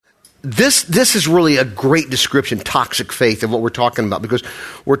this is really a great description, toxic faith, of what we're talking about, because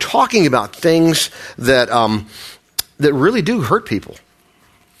we're talking about things that that really do hurt people.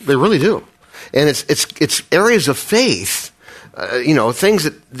 They really do, and it's areas of faith, things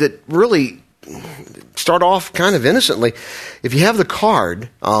that really start off kind of innocently. If you have the card,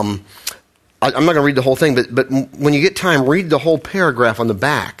 I'm not going to read the whole thing, but when you get time, read the whole paragraph on the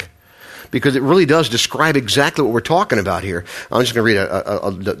back, because it really does describe exactly what we're talking about here. I'm just going to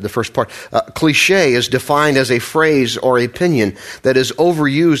read the first part. Cliché is defined as a phrase or opinion that is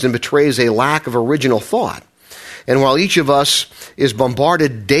overused and betrays a lack of original thought. And while each of us is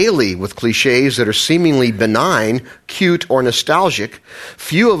bombarded daily with cliches that are seemingly benign, cute, or nostalgic,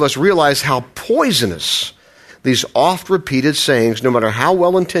 few of us realize how poisonous these oft-repeated sayings, no matter how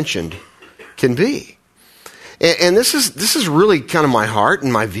well-intentioned, can be. And this is really kind of my heart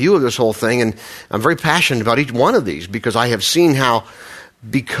and my view of this whole thing, and I'm very passionate about each one of these, because I have seen how,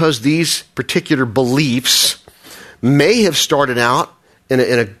 because these particular beliefs may have started out in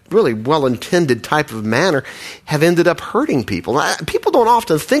a really well-intended type of manner, have ended up hurting people. People don't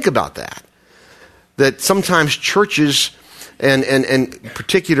often think about that sometimes churches and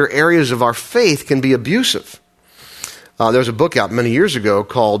particular areas of our faith can be abusive. There was a book out many years ago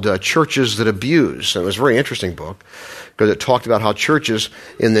called Churches That Abuse. And it was a very interesting book, because it talked about how churches,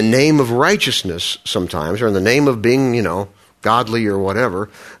 in the name of righteousness sometimes, or in the name of being, godly or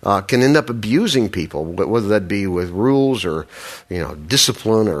whatever, can end up abusing people, whether that be with rules or,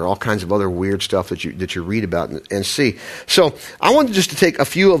 discipline or all kinds of other weird stuff that you read about and see. So I wanted just to take a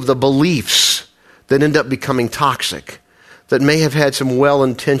few of the beliefs that end up becoming toxic, that may have had some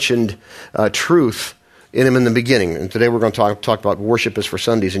well-intentioned truth in them in the beginning. And today we're going to talk about worship is for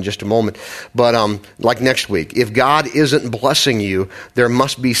Sundays in just a moment. But like next week, if God isn't blessing you, there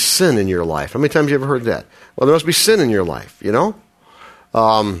must be sin in your life. How many times have you ever heard that? Well, there must be sin in your life, It's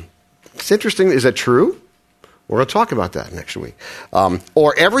interesting. Is that true? We're going to talk about that next week.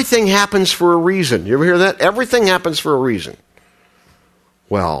 Or everything happens for a reason. You ever hear that? Everything happens for a reason.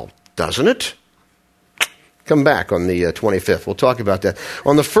 Well, doesn't it? Come back on the 25th. We'll talk about that.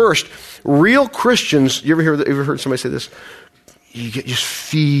 On the 1st, real Christians, you ever heard somebody say this? You just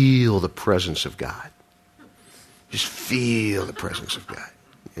feel the presence of God. Just feel the presence of God,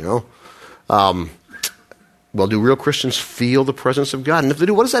 Well, do real Christians feel the presence of God? And if they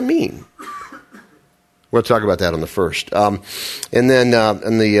do, what does that mean? We'll talk about that on the 1st. And then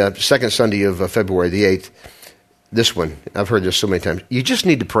on the second Sunday of February, the 8th, this one, I've heard this so many times. You just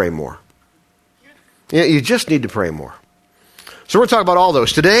need to pray more. Yeah, you just need to pray more. So we're talking about all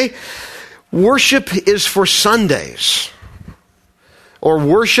those. Today, worship is for Sundays. Or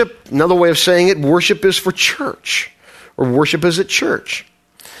worship, another way of saying it, worship is for church. Or worship is at church.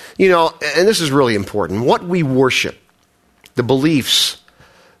 And this is really important. What we worship, the beliefs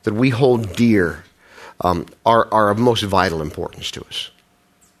that we hold dear, are of most vital importance to us.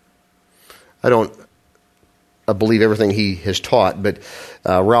 I don't believe everything he has taught, but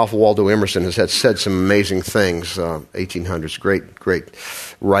Ralph Waldo Emerson has said some amazing things. 1800s, great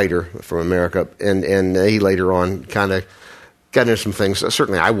writer from America, and he later on kind of got into some things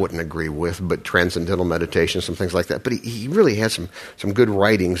certainly I wouldn't agree with, but transcendental meditation, some things like that. But he really had some good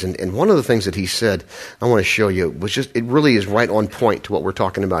writings, and one of the things that he said, I want to show you, was just, it really is right on point to what we're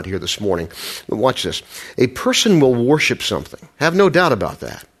talking about here this morning. Watch this. A person will worship something. Have no doubt about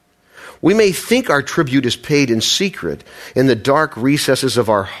that. We may think our tribute is paid in secret in the dark recesses of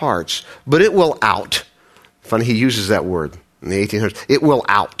our hearts, but it will out. Funny he uses that word in the 1800s. It will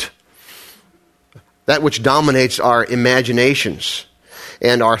out. That which dominates our imaginations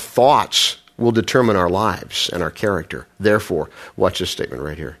and our thoughts will determine our lives and our character. Therefore, watch this statement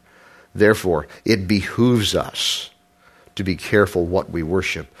right here. Therefore, it behooves us to be careful what we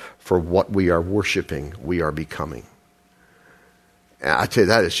worship, for what we are worshiping, we are becoming. And I tell you,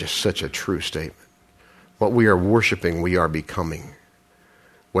 that is just such a true statement. What we are worshiping, we are becoming.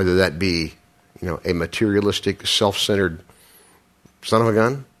 Whether that be, a materialistic, self-centered son of a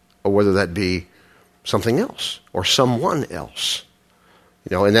gun, or whether that be something else or someone else.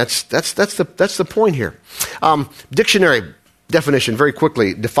 And that's the point here. Dictionary definition, very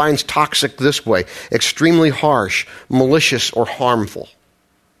quickly, defines toxic this way: extremely harsh, malicious, or harmful.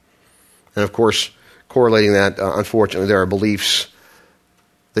 And of course, correlating that, unfortunately, there are beliefs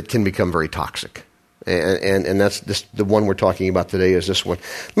that can become very toxic. And that's this, the one we're talking about today is this one.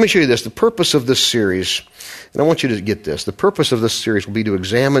 Let me show you this. The purpose of this series, and I want you to get this, the purpose of this series will be to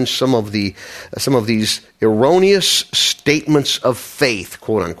examine some of these erroneous statements of faith,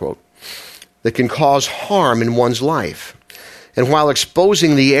 quote unquote, that can cause harm in one's life. and while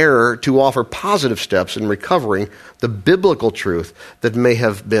exposing the error, to offer positive steps in recovering the biblical truth that may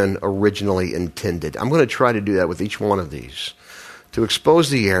have been originally intended. I'm going to try to do that with each one of these, to expose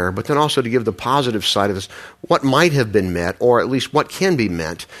the error, but then also to give the positive side of this, what might have been meant, or at least what can be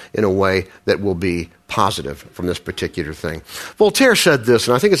meant in a way that will be positive from this particular thing. Voltaire said this,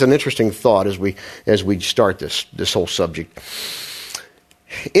 and I think it's an interesting thought as we start this whole subject.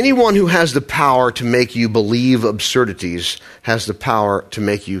 Anyone who has the power to make you believe absurdities has the power to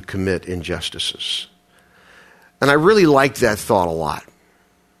make you commit injustices. And I really like that thought a lot.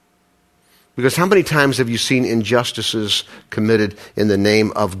 Because how many times have you seen injustices committed in the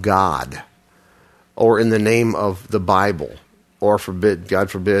name of God, or in the name of the Bible, or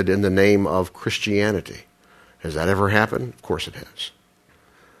God forbid, in the name of Christianity? Has that ever happened? Of course it has.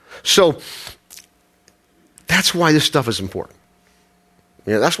 So that's why this stuff is important.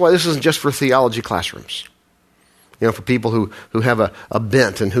 That's why this isn't just for theology classrooms. For people who have a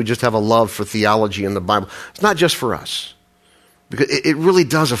bent and who just have a love for theology and the Bible. It's not just for us. Because it really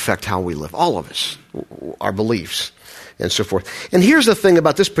does affect how we live, all of us, our beliefs, and so forth. And here's the thing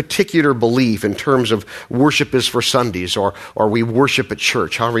about this particular belief in terms of worship is for Sundays, or we worship at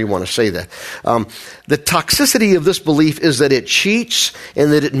church, however you want to say that. The toxicity of this belief is that it cheats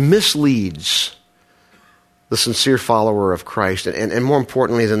and that it misleads the sincere follower of Christ. And more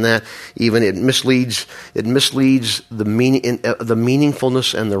importantly than that, even it misleads the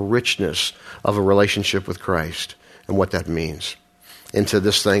meaningfulness and the richness of a relationship with Christ and what that means, into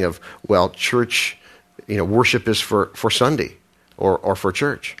this thing of, well, church, worship is for Sunday or for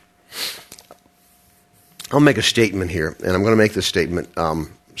church. I'll make a statement here, and I'm going to make this statement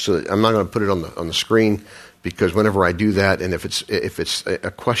so that I'm not going to put it on the screen, because whenever I do that, and if it's a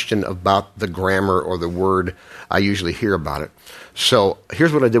question about the grammar or the word, I usually hear about it. So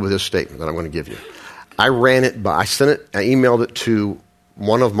here's what I did with this statement that I'm going to give you. I emailed it to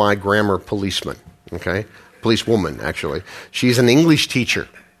one of my grammar policemen, okay? Policewoman, actually. She's an English teacher,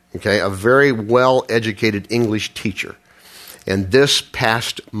 okay? A very well-educated English teacher. And this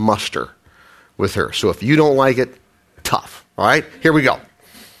passed muster with her. So if you don't like it, tough, all right? Here we go.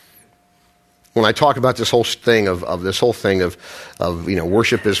 When I talk about this whole thing of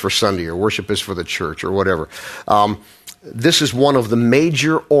worship is for Sunday, or worship is for the church, or whatever, this is one of the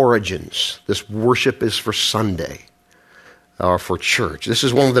major origins. This worship is for Sunday, or for church. This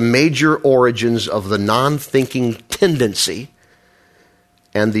is one of the major origins of the non-thinking tendency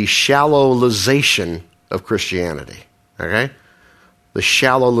and the shallowization of Christianity. Okay? The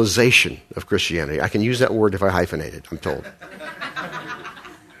shallowization of Christianity. I can use that word if I hyphenate it, I'm told.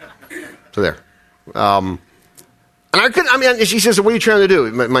 So there. And she says, what are you trying to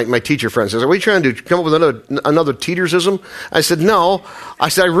do? My teacher friend says, what are you trying to do? Come up with another Teetersism? I said, no. I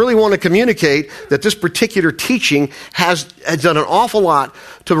said, I really want to communicate that this particular teaching has done an awful lot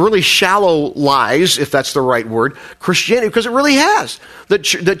to really shallowize, if that's the right word, Christianity, because it really has.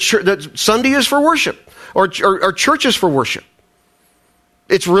 That Sunday is for worship, or church is for worship.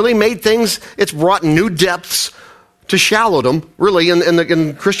 It's really made things, it's brought new depths to shallowdom, really,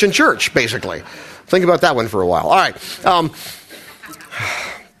 in Christian church, basically. Think about that one for a while. All right.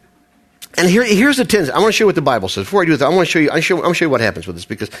 And here's the tendency. I want to show you what the Bible says. Before I do that, I want to show you what happens with this,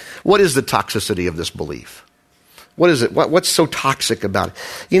 because what is the toxicity of this belief? What is it? What's so toxic about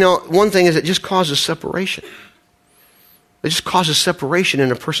it? One thing is it just causes separation. It just causes separation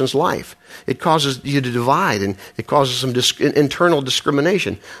in a person's life. It causes you to divide, and it causes some internal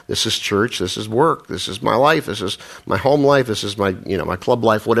discrimination. This is church, this is work, this is my life, this is my home life, this is my my club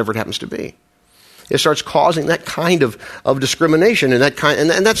life, whatever it happens to be. It starts causing that kind of discrimination, and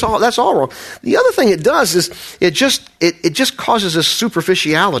and that's all wrong. The other thing it does is it just causes a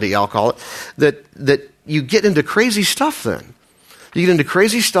superficiality, I'll call it, that you get into crazy stuff. Then you get into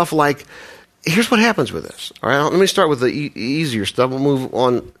crazy stuff like. Here's what happens with this. All right, let me start with the easier stuff. We'll move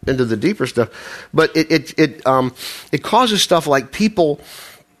on into the deeper stuff. But it causes stuff like people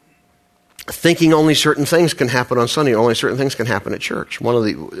thinking only certain things can happen on Sunday, or only certain things can happen at church. One of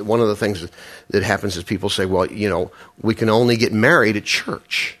the things that happens is people say, well, we can only get married at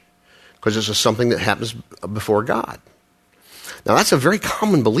church because this is something that happens before God. Now, that's a very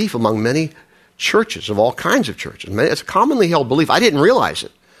common belief among many churches, of all kinds of churches. It's a commonly held belief. I didn't realize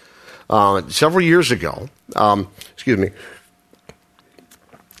it. Several years ago, when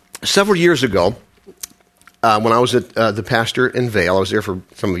I was at the pastor in Vail, I was there for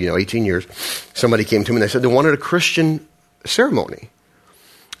 18 years, somebody came to me and they said they wanted a Christian ceremony.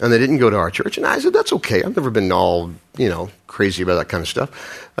 And they didn't go to our church. And I said, that's okay. I've never been all, crazy about that kind of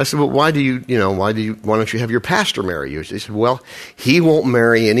stuff. I said, well, why don't you have your pastor marry you? They said, well, he won't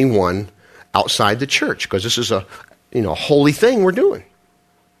marry anyone outside the church because this is holy thing we're doing.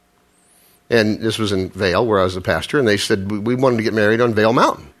 And this was in Vail, where I was the pastor, and they said, we wanted to get married on Vail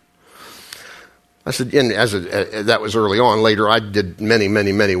Mountain. I said, and that was early on. Later, I did many,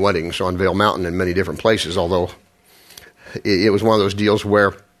 many, many weddings on Vail Mountain in many different places, although it was one of those deals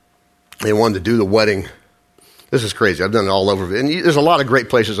where they wanted to do the wedding. This is crazy. I've done it all over. And there's a lot of great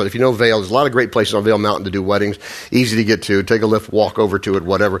places. If you know Vail, there's a lot of great places on Vail Mountain to do weddings. Easy to get to. Take a lift, walk over to it,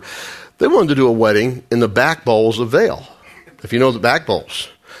 whatever. They wanted to do a wedding in the back bowls of Vail, if you know the back bowls,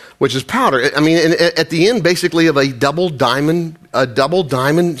 which is powder. I mean, at the end, basically, of a double diamond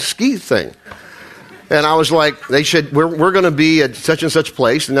ski thing. And I was like, they said, we're going to be at such and such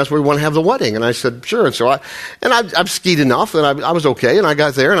place, and that's where we want to have the wedding. And I said, sure. And so I've skied enough, and I was okay. And I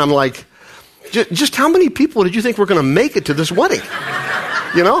got there, and I'm like, just how many people did you think were going to make it to this wedding?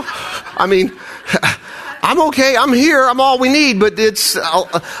 I mean, I'm okay. I'm here. I'm all we need. But it's a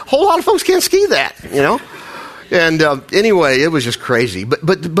whole lot of folks can't ski that, And anyway, it was just crazy. But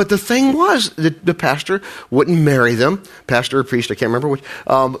the thing was that the pastor wouldn't marry them. Pastor or priest, I can't remember which,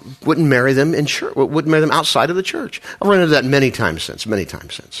 wouldn't marry them in church. Wouldn't marry them outside of the church. I've run into that many times since. Now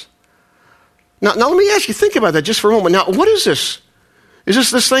let me ask you, think about that just for a moment. Now, what is this?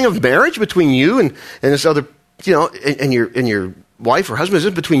 Is this thing of marriage between you and this other, and your wife or husband? Is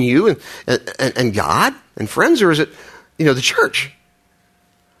it between you and God and friends, or is it, the church?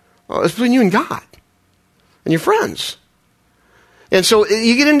 Well, it's between you and God and your friends. And so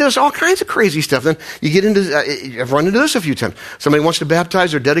you get into all kinds of crazy stuff. Then you get into, I've run into this a few times. Somebody wants to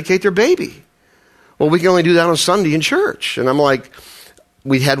baptize or dedicate their baby. Well, we can only do that on Sunday in church. And I'm like,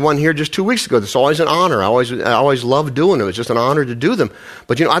 we had one here just 2 weeks ago. It's always an honor. I always love doing them. It's just an honor to do them.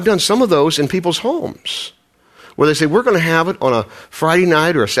 But, I've done some of those in people's homes where they say, we're going to have it on a Friday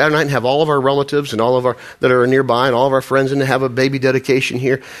night or a Saturday night and have all of our relatives and all of our that are nearby and all of our friends and to have a baby dedication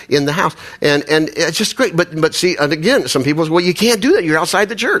here in the house. And it's just great. But see, and again, some people say, well, you can't do that. You're outside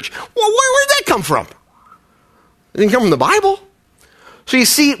the church. Well, where did that come from? It didn't come from the Bible. So you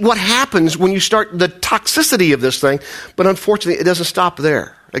see what happens when you start the toxicity of this thing, but unfortunately it doesn't stop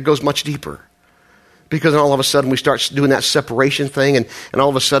there. It goes much deeper. Because all of a sudden we start doing that separation thing, and all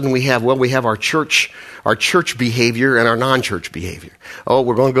of a sudden we have our church behavior and our non-church behavior. Oh,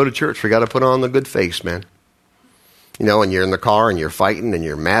 we're going to go to church. We got to put on the good face, man. And you're in the car and you're fighting and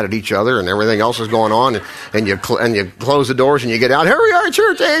you're mad at each other and everything else is going on, and you close the doors and you get out. Here we are at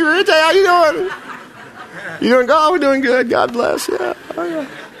church. Hey, Rich, how you doing? You doing good? Oh, we're doing good. God bless. Yeah. Oh, yeah.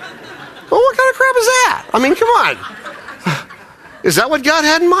 Well, what kind of crap is that? I mean, come on. Is that what God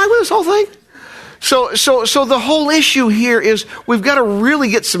had in mind with this whole thing? So the whole issue here is we've got to really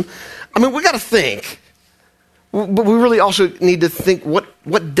get some. We got to think, but we really also need to think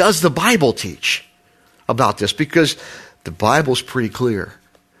what does the Bible teach about this, because the Bible's pretty clear.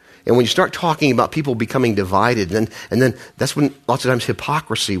 And when you start talking about people becoming divided, and then that's when lots of times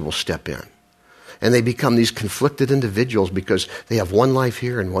hypocrisy will step in. And they become these conflicted individuals because they have one life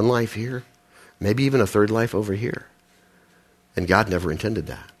here and one life here, maybe even a third life over here. And God never intended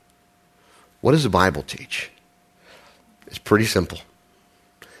that. What does the Bible teach? It's pretty simple.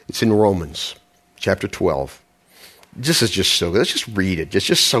 It's in Romans chapter 12. This is just so good. Let's just read it. It's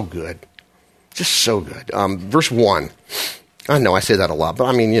just so good. Just so good. Verse 1. I know I say that a lot, but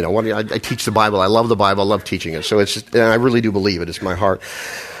I teach the Bible. I love the Bible. I love teaching it. So and I really do believe it. It's my heart.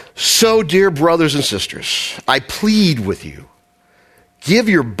 So, dear brothers and sisters, I plead with you, give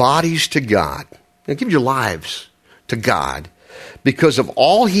your bodies to God. Give your lives to God because of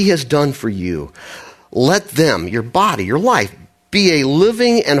all He has done for you. Let them, your body, your life, be a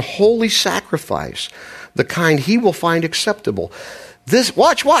living and holy sacrifice, the kind He will find acceptable. This,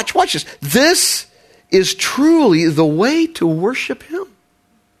 watch this. This is truly the way to worship Him.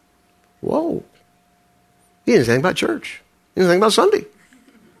 Whoa. He didn't say anything about church. He didn't say anything about Sunday.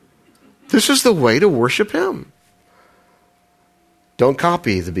 This is the way to worship Him. Don't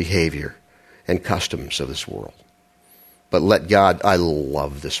copy the behavior and customs of this world. But let God, I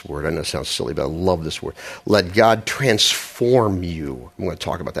love this word. I know it sounds silly, but I love this word. Let God transform you. I'm going to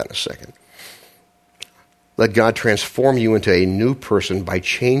talk about that in a second. Let God transform you into a new person by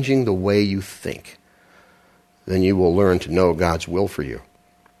changing the way you think. Then you will learn to know God's will for you,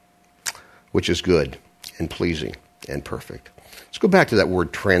 which is good and pleasing and perfect. Let's go back to that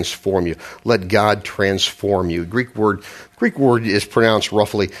word, transform you. Let God transform you. Greek word is pronounced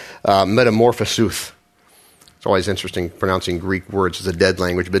roughly metamorphosouth. It's always interesting pronouncing Greek words. It's a dead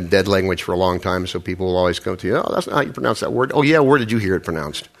language, been dead language for a long time, so people will always go to you, oh, that's not how you pronounce that word. Oh, yeah, where did you hear it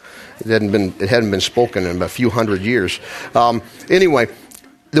pronounced? It hadn't been spoken in a few hundred years. Anyway,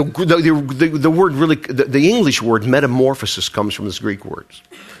 the word really, the English word metamorphosis comes from this Greek word.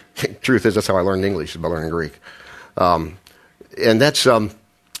 Truth is, that's how I learned English, is by learning Greek. And that's, I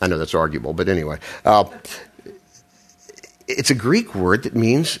know that's arguable, but anyway. It's a Greek word that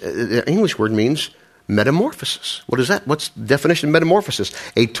means, the English word means metamorphosis. What is that? What's the definition of metamorphosis?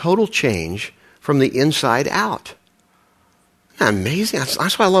 A total change from the inside out. Isn't that amazing?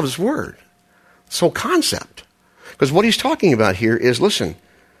 That's why I love this word. This whole concept. Because what he's talking about here is, listen,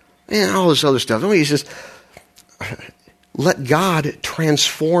 man, all this other stuff. He says, let God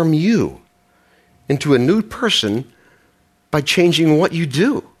transform you into a new person by changing what you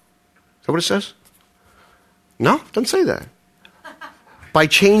do. Is that what it says? No, it doesn't say that. By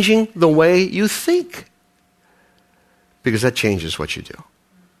changing the way you think. Because that changes what you do.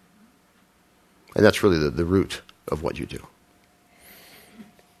 And that's really the root of what you do.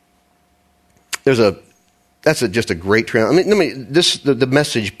 That's just a great the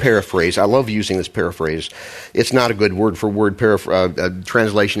Message paraphrase. I love using this paraphrase. It's not a good word for word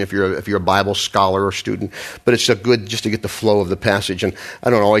translation if you're a Bible scholar or student, but it's a good just to get the flow of the passage. And I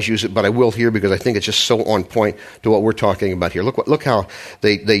don't always use it, but I will here because I think it's just so on point to what we're talking about here. Look how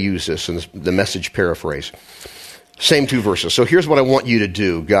they use this in the Message paraphrase. Same two verses. So here's what I want you to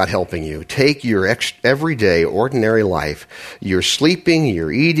do, God helping you. Take your everyday, ordinary life. You're sleeping,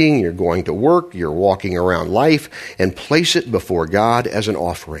 you're eating, you're going to work, you're walking around life, and place it before God as an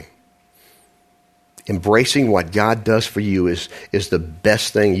offering. Embracing what God does for you is the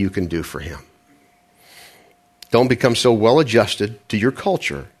best thing you can do for Him. Don't become so well adjusted to your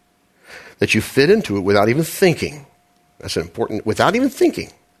culture that you fit into it without even thinking. That's important, without even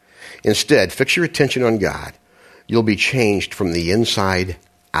thinking. Instead, fix your attention on God. You'll be changed from the inside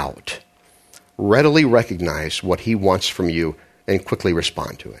out. Readily recognize what He wants from you and quickly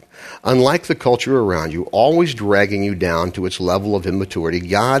respond to it. Unlike the culture around you, always dragging you down to its level of immaturity,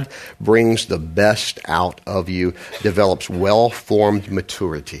 God brings the best out of you, develops well-formed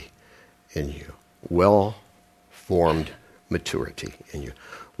maturity in you. Well-formed maturity in you.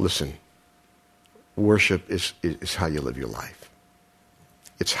 Listen, worship is how you live your life.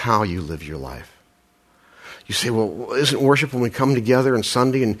 It's how you live your life. You say, well, isn't worship when we come together on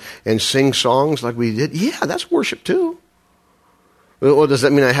Sunday and sing songs like we did? Yeah, that's worship too. Well, does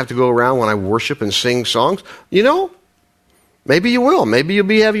that mean I have to go around when I worship and sing songs? You know, maybe you will. Maybe you'll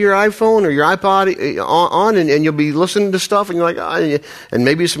have your iPhone or your iPod on and you'll be listening to stuff and you're like, and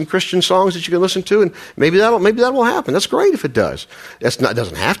maybe some Christian songs that you can listen to, and maybe that will happen. That's great if it does. It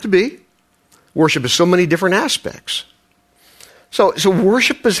doesn't have to be. Worship is so many different aspects. So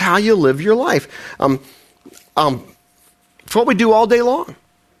worship is how you live your life. It's what we do all day long.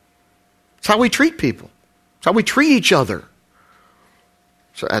 It's how we treat people. It's how we treat each other.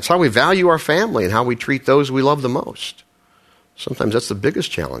 So that's how we value our family and how we treat those we love the most. Sometimes that's the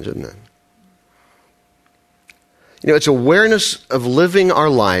biggest challenge, isn't it? You know, it's awareness of living our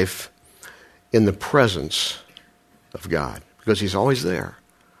life in the presence of God, because He's always there.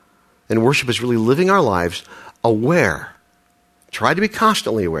 And worship is really living our lives aware. Try to be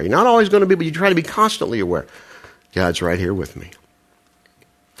constantly aware. You're not always going to be, but you try to be constantly aware. God's right here with me.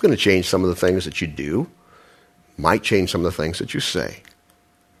 It's going to change some of the things that you do. Might change some of the things that you say.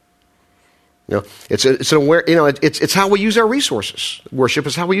 You know, it's an aware. You know, it's how we use our resources. Worship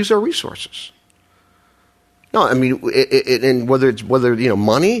is how we use our resources. No, I mean, and whether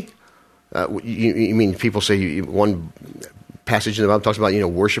money. You mean people say one passage in the Bible talks about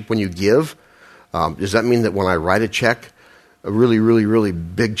worship when you give. Does that mean that when I write a check, a really, really, really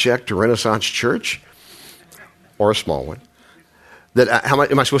big check to Renaissance Church, or a small one, that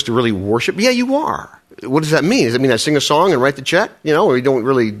am I supposed to really worship? Yeah, you are. What does that mean? Does it mean I sing a song and write the check? Or we don't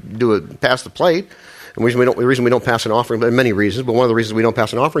really pass the plate? And the reason we don't pass an offering, there are many reasons, but one of the reasons we don't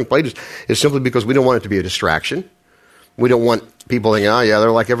pass an offering plate is simply because we don't want it to be a distraction. We don't want people thinking, oh yeah,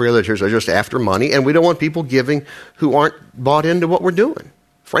 they're like every other church, they're just after money. And we don't want people giving who aren't bought into what we're doing.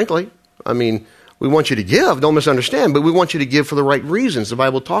 Frankly, I mean, we want you to give, don't misunderstand, but we want you to give for the right reasons. The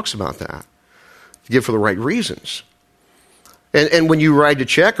Bible talks about that. Give for the right reasons. And when you write a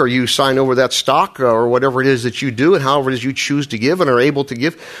check or you sign over that stock or whatever it is that you do and however it is you choose to give and are able to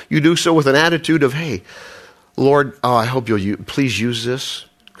give, you do so with an attitude of, hey, Lord, I hope you'll please use this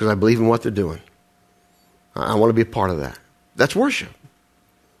because I believe in what they're doing. I want to be a part of that. That's worship.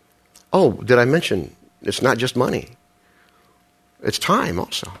 Oh, did I mention it's not just money. It's time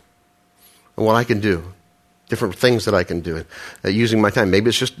also. And what I can do. Different things that I can do using my time. Maybe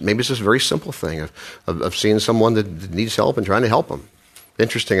it's just a very simple thing of seeing someone that needs help and trying to help them.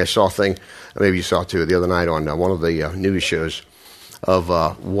 Interesting, I saw a thing, maybe you saw too, the other night on one of the news shows of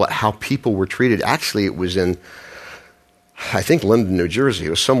how people were treated. Actually, it was in I think Linden, New Jersey. It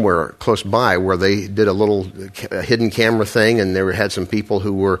was somewhere close by where they did a little hidden camera thing, and they had some people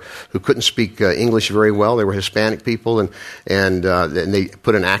who couldn't speak English very well. They were Hispanic people, and they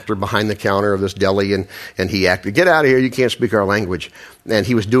put an actor behind the counter of this deli, and he acted, "Get out of here! You can't speak our language." And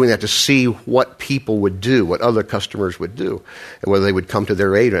he was doing that to see what people would do, what other customers would do, and whether they would come to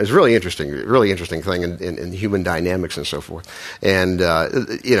their aid. It was really interesting thing in human dynamics and so forth. And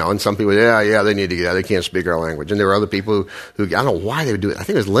and some people, yeah, they need to get out. They can't speak our language. And there were other people who I don't know why they would do it. I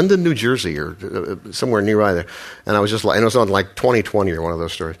think it was Linden, New Jersey, or somewhere nearby there. And I was just like, and it was on like 2020 or one of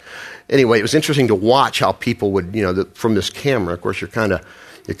those stories. Anyway, it was interesting to watch how people would, from this camera. Of course, you're kind of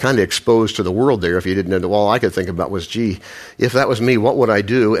exposed to the world there. If you didn't know, all I could think about was, gee, if that was me, what would I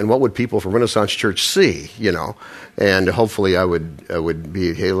do, and what would people from Renaissance Church see? And hopefully I would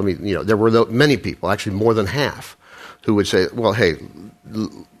be, hey, let me. There were many people, actually more than half, who would say, well, hey,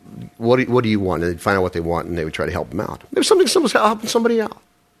 what do you want? And they'd find out what they want, and they would try to help them out. Maybe someone was helping somebody out,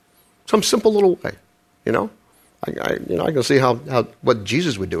 some simple little way. I can see how what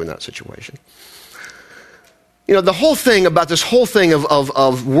Jesus would do in that situation. The whole thing about this whole thing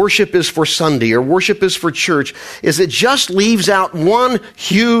of worship is for Sunday or worship is for church is it just leaves out one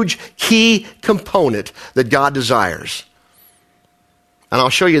huge key component that God desires. And I'll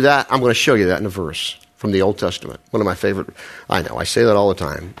show you that. I'm going to show you that in a verse from the Old Testament. One of my favorite. I know, I say that all the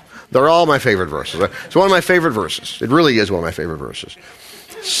time. They're all my favorite verses. It's one of my favorite verses. It really is one of my favorite verses.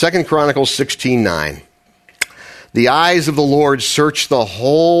 2 Chronicles 16:9. The eyes of the Lord search the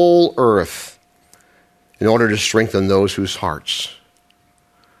whole earth in order to strengthen those whose hearts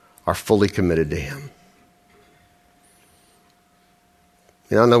are fully committed to Him.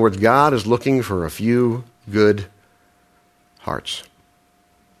 In other words, God is looking for a few good hearts.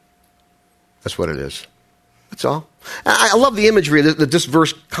 That's what it is. That's all. I love the imagery that this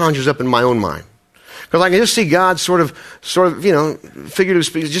verse conjures up in my own mind. Because I can just see God sort of, figuratively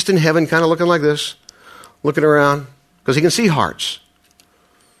speaking, just in heaven, kind of looking like this, looking around, because He can see hearts.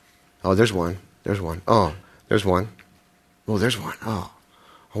 Oh, there's one. There's one. Oh, there's one. Oh, there's one. Oh,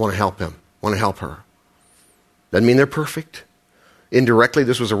 I want to help him. I want to help her. Doesn't mean they're perfect. Indirectly,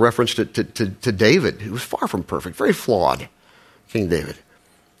 this was a reference to David, who was far from perfect, very flawed, King David.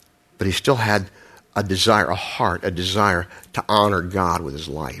 But he still had a desire, a heart, a desire to honor God with his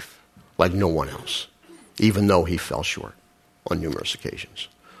life like no one else, even though he fell short on numerous occasions.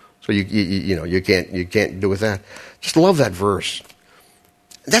 So you can't do with that. Just love that verse.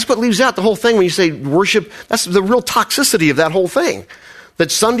 That's what leaves out the whole thing when you say worship. That's the real toxicity of that whole thing. That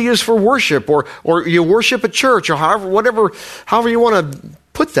Sunday is for worship, or you worship at church, or however you want to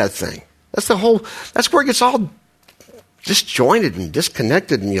put that thing. That's where it gets all disjointed and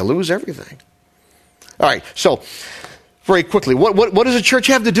disconnected, and you lose everything. All right, so very quickly, what does a church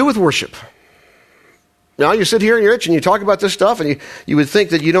have to do with worship? Now, you sit here in church and you talk about this stuff, and you would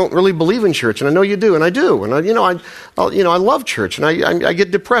think that you don't really believe in church, and I know you do, and I do, and I love church, and I get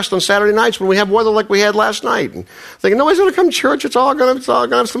depressed on Saturday nights when we have weather like we had last night, and thinking nobody's going to come to church. It's all going to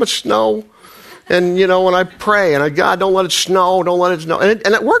have so much snow, and when I pray and God, don't let it snow, and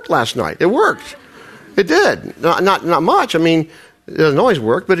it worked last night. It worked, it did. Not much. I mean, it doesn't always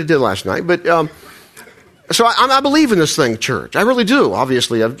work, but it did last night. But so I believe in this thing, church. I really do.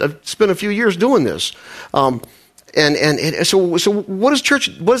 Obviously, I've spent a few years doing this. So what does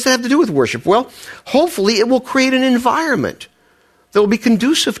that have to do with worship? Well, hopefully it will create an environment that will be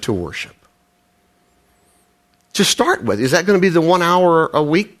conducive to worship. To start with, is that going to be the 1 hour a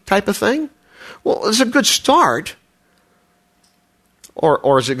week type of thing? Well, it's a good start.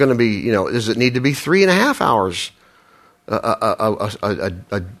 Or is it going to be, does it need to be 3.5 hours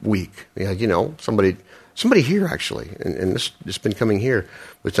a week? Somebody here, actually, and this has been coming here,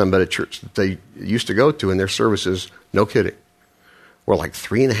 was talking about a church that they used to go to, and their services, no kidding, were like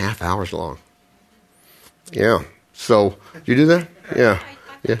 3.5 hours long. Yeah. So, did you do that? Yeah.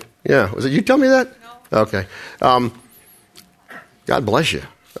 Was it you tell me that? No. Okay. God bless you.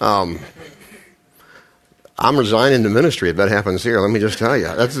 I'm resigning the ministry if that happens here. Let me just tell you.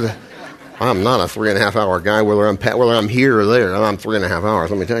 I'm not a 3.5 hour guy, whether I'm here or there. I'm 3.5 hours,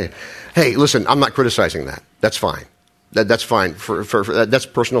 let me tell you. Hey, listen, I'm not criticizing that. That's fine. That's fine. For that's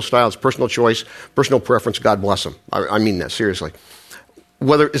personal style. It's personal choice, personal preference. God bless them. I mean that, seriously.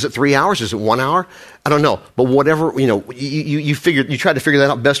 Is it 3 hours? Is it 1 hour? I don't know. But whatever, you try to figure that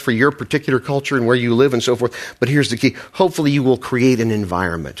out best for your particular culture and where you live and so forth. But here's the key. Hopefully you will create an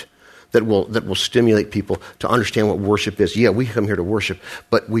environment that will stimulate people to understand what worship is. Yeah, we come here to worship,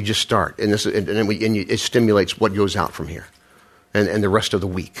 but we just start. And it stimulates what goes out from here and the rest of the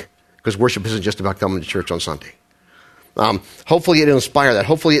week. Because worship isn't just about coming to church on Sunday. Hopefully it'll inspire that.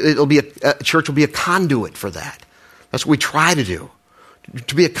 Hopefully a church will be a conduit for that. That's what we try to do,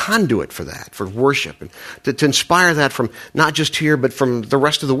 to be a conduit for that, for worship, and to inspire that from not just here, but from the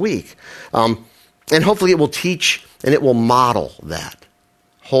rest of the week. And hopefully it will teach and it will model that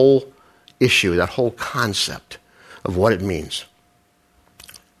whole issue, that whole concept of what it means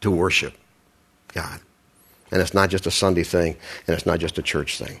to worship God. And it's not just a Sunday thing, and it's not just a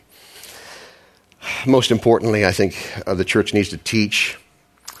church thing. Most importantly, I think the church needs to teach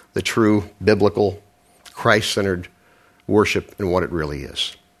the true biblical, Christ-centered worship and what it really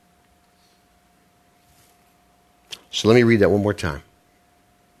is. So let me read that one more time,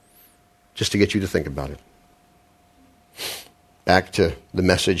 just to get you to think about it. Back to the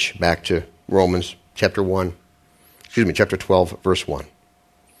message, back to Romans chapter 12, verse 1.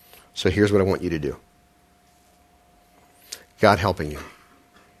 So here's what I want you to do. God helping you.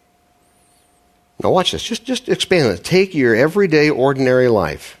 Now watch this. Just expand it. Take your everyday, ordinary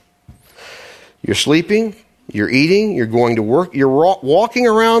life. You're sleeping, you're eating, you're going to work, you're walking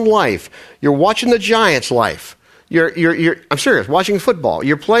around life. You're watching the Giants' life. I'm serious, watching football.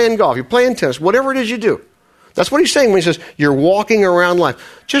 You're playing golf, you're playing tennis, whatever it is you do. That's what he's saying when he says you're walking around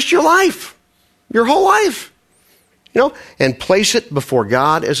life. Just your life. Your whole life. And place it before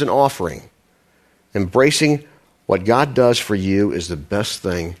God as an offering. Embracing what God does for you is the best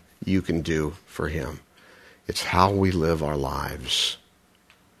thing you can do for him. It's how we live our lives.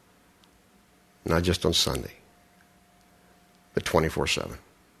 Not just on Sunday, but 24/7.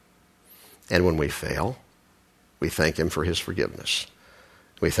 And when we fail, we thank him for his forgiveness.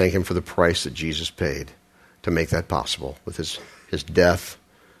 We thank him for the price that Jesus paid to make that possible with his death,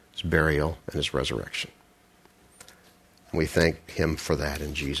 his burial, and his resurrection. And we thank him for that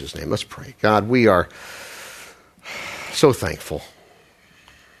in Jesus' name. Let's pray. God, we are so thankful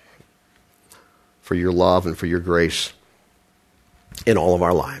for your love and for your grace in all of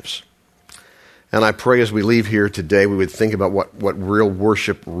our lives. And I pray as we leave here today, we would think about what real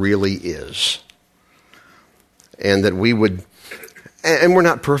worship really is. And that we would, and we're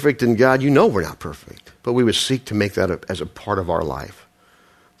not perfect, and God, you know we're not perfect, but we would seek to make that as a part of our life.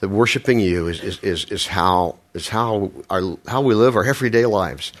 That worshiping you is how we live our everyday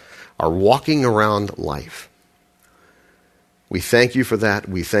lives, our walking around life. We thank you for that.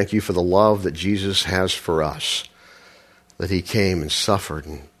 We thank you for the love that Jesus has for us, that he came and suffered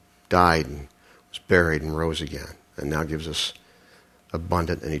and died and was buried and rose again, and now gives us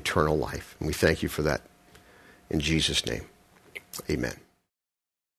abundant and eternal life. And we thank you for that in Jesus' name. Amen.